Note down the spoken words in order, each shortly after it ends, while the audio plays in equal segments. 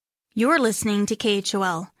You're listening to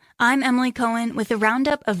KHOL. I'm Emily Cohen with a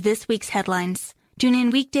roundup of this week's headlines. Tune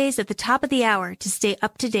in weekdays at the top of the hour to stay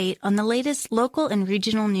up to date on the latest local and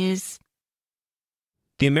regional news.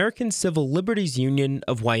 The American Civil Liberties Union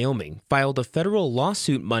of Wyoming filed a federal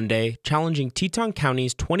lawsuit Monday challenging Teton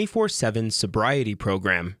County's 24/7 sobriety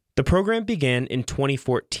program. The program began in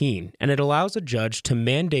 2014, and it allows a judge to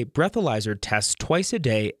mandate breathalyzer tests twice a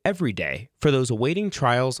day, every day, for those awaiting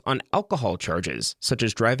trials on alcohol charges, such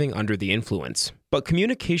as driving under the influence. But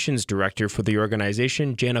communications director for the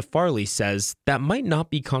organization, Jana Farley, says that might not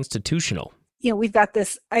be constitutional. We've got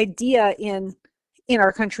this idea in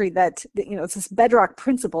our country that, it's this bedrock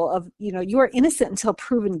principle of, you are innocent until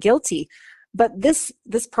proven guilty. But this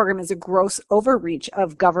program is a gross overreach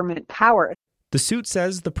of government power. The suit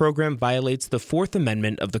says the program violates the Fourth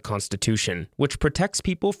Amendment of the Constitution, which protects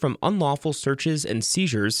people from unlawful searches and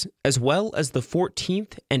seizures, as well as the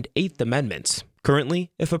 14th and 8th Amendments. Currently,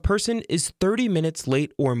 if a person is 30 minutes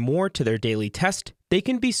late or more to their daily test, they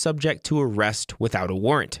can be subject to arrest without a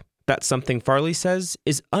warrant. That's something Farley says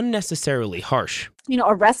is unnecessarily harsh.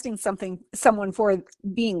 Arresting someone for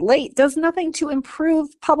being late does nothing to improve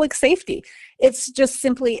public safety. It's just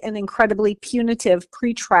simply an incredibly punitive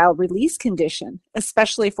pretrial release condition,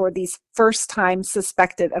 especially for these first-time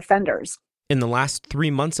suspected offenders. In the last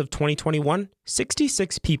 3 months of 2021,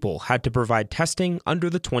 66 people had to provide testing under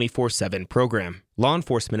the 24/7 program. Law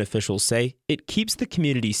enforcement officials say it keeps the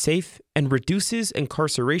community safe and reduces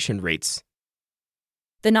incarceration rates.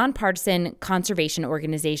 The nonpartisan conservation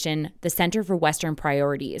organization, the Center for Western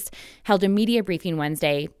Priorities, held a media briefing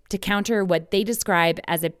Wednesday to counter what they describe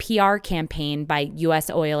as a PR campaign by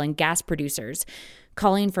U.S. oil and gas producers,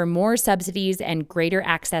 calling for more subsidies and greater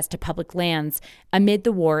access to public lands amid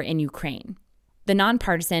the war in Ukraine. The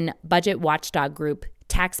nonpartisan budget watchdog group,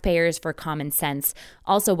 Taxpayers for Common Sense,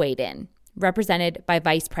 also weighed in, represented by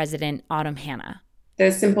Vice President Autumn Hanna.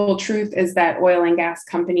 The simple truth is that oil and gas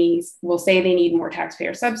companies will say they need more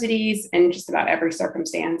taxpayer subsidies in just about every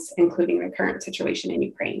circumstance, including the current situation in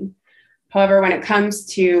Ukraine. However, when it comes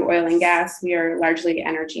to oil and gas, we are largely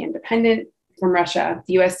energy independent from Russia.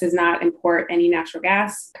 The U.S. does not import any natural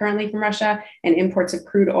gas currently from Russia, and imports of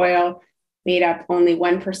crude oil made up only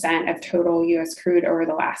 1% of total U.S. crude over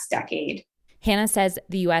the last decade. Hanna says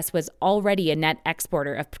the U.S. was already a net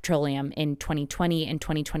exporter of petroleum in 2020 and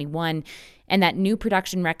 2021, and that new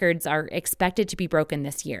production records are expected to be broken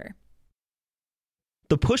this year.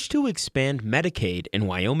 The push to expand Medicaid in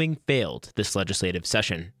Wyoming failed this legislative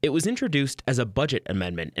session. It was introduced as a budget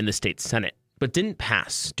amendment in the state Senate, but didn't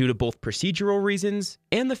pass due to both procedural reasons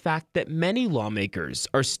and the fact that many lawmakers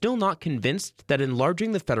are still not convinced that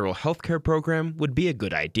enlarging the federal health care program would be a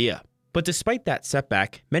good idea. But despite that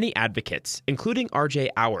setback, many advocates, including R.J.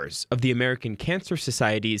 Hours of the American Cancer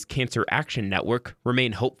Society's Cancer Action Network,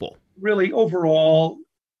 remain hopeful. Really, overall,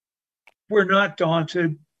 we're not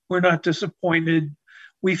daunted. We're not disappointed.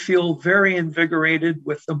 We feel very invigorated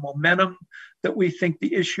with the momentum that we think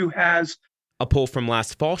the issue has. A poll from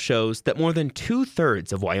last fall shows that more than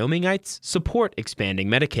 2/3 of Wyomingites support expanding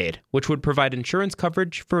Medicaid, which would provide insurance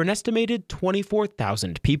coverage for an estimated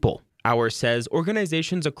 24,000 people. Hours says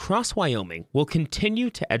organizations across Wyoming will continue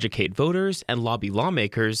to educate voters and lobby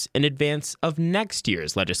lawmakers in advance of next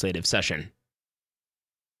year's legislative session.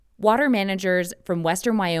 Water managers from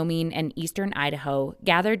western Wyoming and eastern Idaho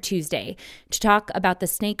gathered Tuesday to talk about the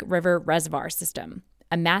Snake River Reservoir System,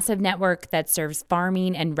 a massive network that serves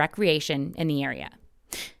farming and recreation in the area.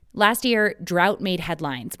 Last year, drought made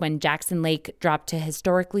headlines when Jackson Lake dropped to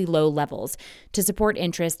historically low levels to support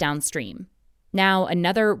interest downstream. Now,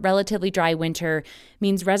 another relatively dry winter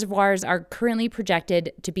means reservoirs are currently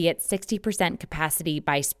projected to be at 60% capacity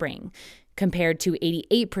by spring, compared to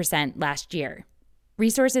 88% last year.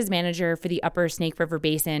 Resources manager for the Upper Snake River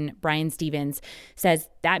Basin, Brian Stevens, says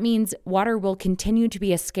that means water will continue to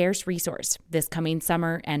be a scarce resource this coming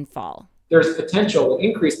summer and fall. There's potential,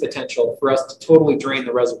 increased potential, for us to totally drain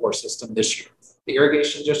the reservoir system this year. The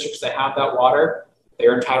irrigation districts that have that water,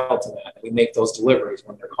 they're entitled to that. We make those deliveries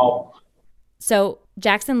when they're called on. So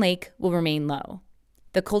Jackson Lake will remain low.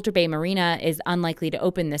 The Coulter Bay Marina is unlikely to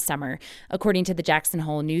open this summer, according to the Jackson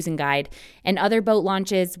Hole News and Guide, and other boat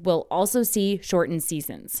launches will also see shortened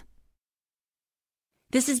seasons.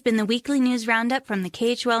 This has been the weekly news roundup from the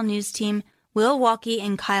KHOL News Team, Will Walkie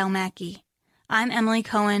and Kyle Mackey. I'm Emily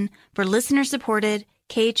Cohen for listener-supported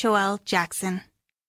KHOL Jackson.